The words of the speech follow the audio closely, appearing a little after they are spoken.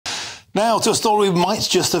Now to a story we might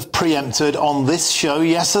just have preempted on this show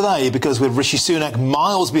yesterday, because with Rishi Sunak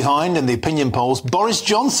miles behind in the opinion polls, Boris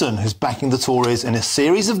Johnson is backing the Tories in a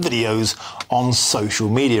series of videos on social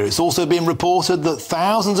media. It's also been reported that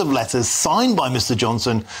thousands of letters signed by Mr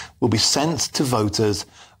Johnson will be sent to voters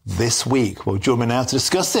this week. Well, joining me now to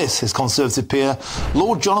discuss this is Conservative peer,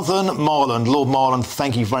 Lord Jonathan Marland. Lord Marland,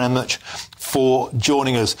 thank you very much for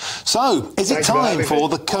joining us. So, is it time for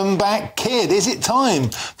the comeback kid? Is it time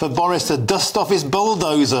for Boris to dust off his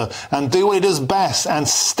bulldozer and do what he does best and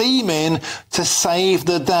steam in to save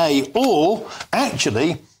the day? Or,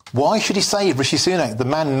 actually, why should he save Rishi Sunak, the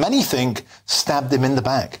man many think stabbed him in the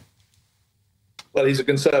back? Well, he's a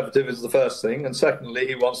Conservative is the first thing. And secondly,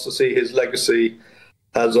 he wants to see his legacy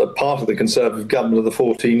as a part of the Conservative government of the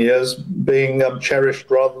 14 years being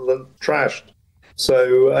cherished rather than trashed.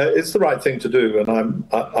 So it's the right thing to do, and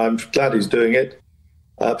I'm glad he's doing it,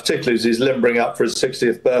 particularly as he's limbering up for his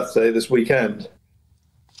 60th birthday this weekend.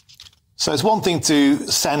 So it's one thing to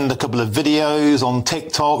send a couple of videos on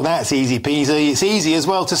TikTok. That's easy peasy. It's easy as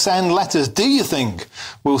well to send letters. Do you think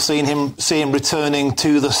we'll see him returning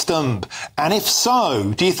to the stump? And if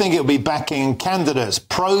so, do you think it'll be backing candidates,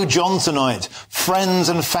 pro-Johnsonite, friends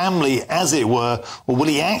and family, as it were, or will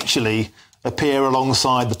he actually appear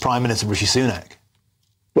alongside the Prime Minister, Rishi Sunak?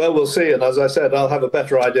 Well, we'll see. And as I said, I'll have a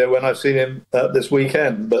better idea when I've seen him this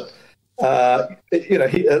weekend. But,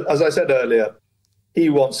 as I said earlier, he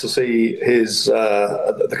wants to see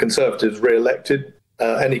the Conservatives re-elected.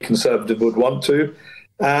 Any Conservative would want to.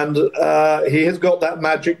 And he has got that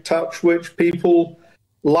magic touch which people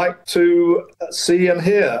like to see and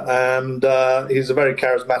hear. And he's a very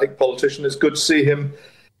charismatic politician. It's good to see him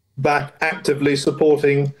back actively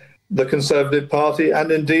supporting the Conservative Party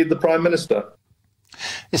and indeed the Prime Minister.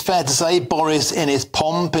 It's fair to say Boris, in his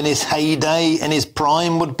pomp, in his heyday, in his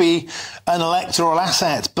prime, would be an electoral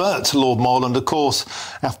asset. But Lord Marland, of course,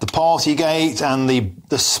 after Partygate and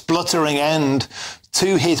the spluttering end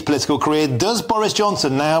to his political career, does Boris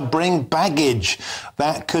Johnson now bring baggage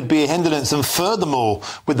that could be a hindrance? And furthermore,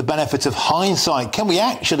 with the benefit of hindsight, can we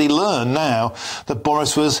actually learn now that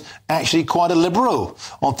Boris was actually quite a liberal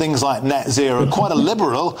on things like net zero, quite a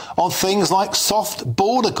liberal on things like soft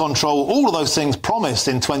border control, all of those things promised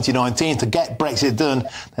in 2019 to get Brexit done,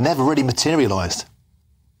 they never really materialised?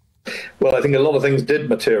 Well, I think a lot of things did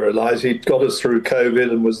materialise. He got us through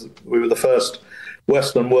COVID, and we were the first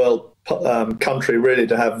Western world country really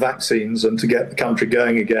to have vaccines and to get the country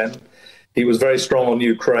going again. He was very strong on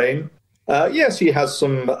Ukraine. Yes, he has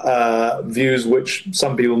some views which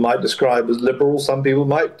some people might describe as liberal, some people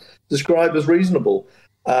might describe as reasonable.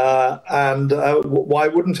 And why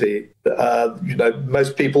wouldn't he?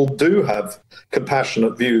 Most people do have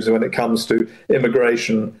compassionate views when it comes to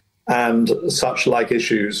immigration and such like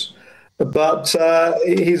issues. But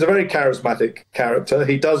he's a very charismatic character.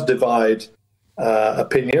 He does divide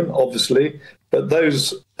opinion, obviously, but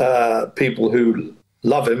those people who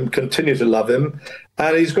love him continue to love him,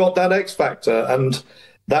 and he's got that X factor, and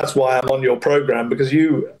that's why I'm on your programme, because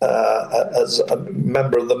you, as a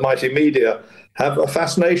member of the mighty media, have a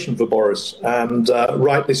fascination for Boris, and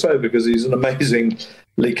rightly so, because he's an amazingly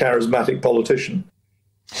charismatic politician.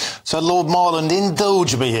 So, Lord Marland,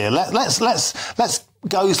 indulge me here. Let's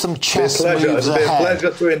go some chess moves ahead. It'll be a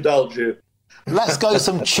pleasure to indulge you. Let's go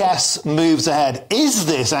some chess moves ahead. Is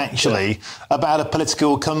this actually about a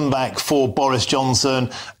political comeback for Boris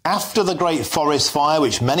Johnson after the Great Forest Fire,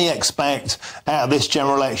 which many expect out of this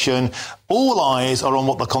general election? All eyes are on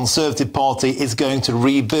what the Conservative Party is going to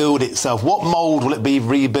rebuild itself. What mould will it be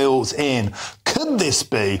rebuilt in? Could this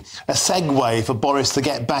be a segue for Boris to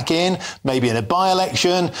get back in, maybe in a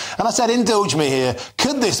by-election? And I said, indulge me here,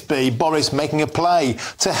 could this be Boris making a play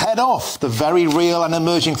to head off the very real and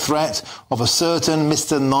emerging threat of a certain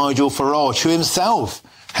Mr Nigel Farage, who himself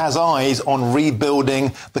has eyes on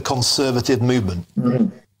rebuilding the Conservative movement?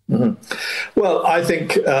 Mm-hmm. Mm-hmm. Well, I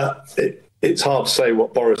think it's hard to say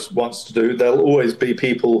what Boris wants to do. There'll always be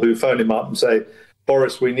people who phone him up and say,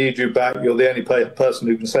 Boris, we need you back. You're the only person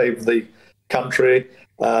who can save the country.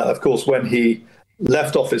 Of course, when he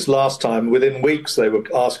left office last time, within weeks they were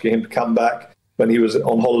asking him to come back when he was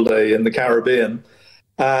on holiday in the Caribbean.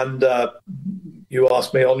 And you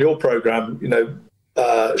asked me on your programme,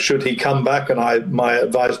 should he come back? And my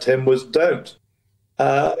advice to him was don't.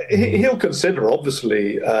 He'll consider,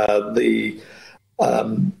 obviously,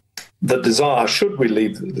 the desire, should we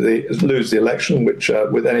lose the election, which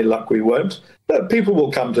with any luck we won't. But people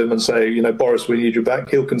will come to him and say, Boris, we need you back.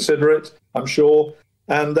 He'll consider it, I'm sure,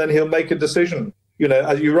 and then he'll make a decision.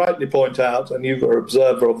 As you rightly point out, and you're an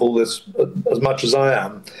observer of all this as much as I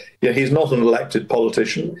am, he's not an elected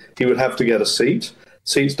politician. He would have to get a seat.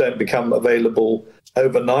 seats don't become available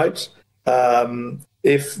overnight.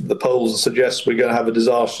 If the polls suggest we're going to have a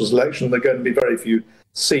disastrous election, there are going to be very few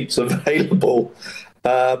seats available,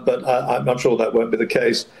 but I'm sure that won't be the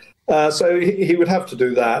case. So he would have to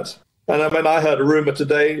do that. And I mean, I heard a rumour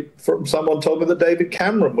today from someone told me that David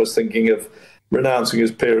Cameron was thinking of renouncing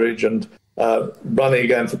his peerage and running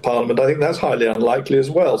again for Parliament. I think that's highly unlikely as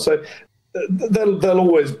well. So there'll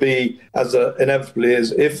always be, as inevitably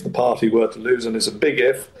is, if the party were to lose, and it's a big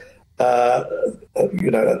if, a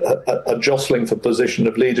jostling for position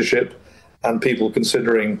of leadership and people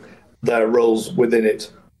considering their roles within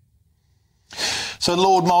it. So,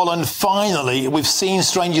 Lord Marland, finally, we've seen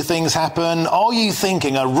stranger things happen. Are you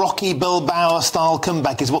thinking a Rocky Balboa-style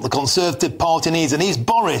comeback is what the Conservative Party needs? And is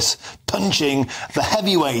Boris punching the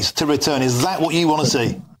heavyweights to return? Is that what you want to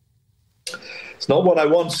see? It's not what I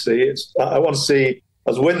want to see. I want to see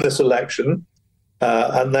us win this election,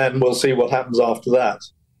 and then we'll see what happens after that.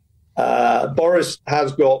 Boris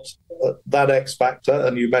has got that X factor,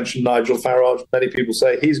 and you mentioned Nigel Farage. Many people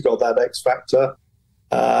say he's got that X factor.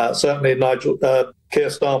 Certainly, Keir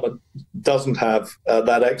Starmer doesn't have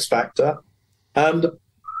that X factor, and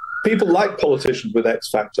people like politicians with X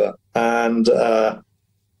factor, and they're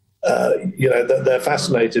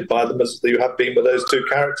fascinated by them as you have been with those two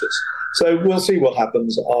characters. So we'll see what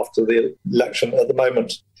happens after the election. At the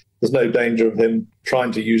moment, there's no danger of him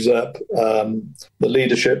trying to usurp the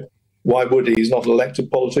leadership. Why would he? He's not an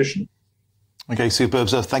elected politician. OK, superb,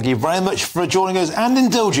 sir. Thank you very much for joining us and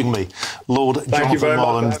indulging me, Lord Jonathan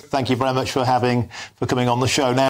Marland. Thank you very much for coming on the show. Now,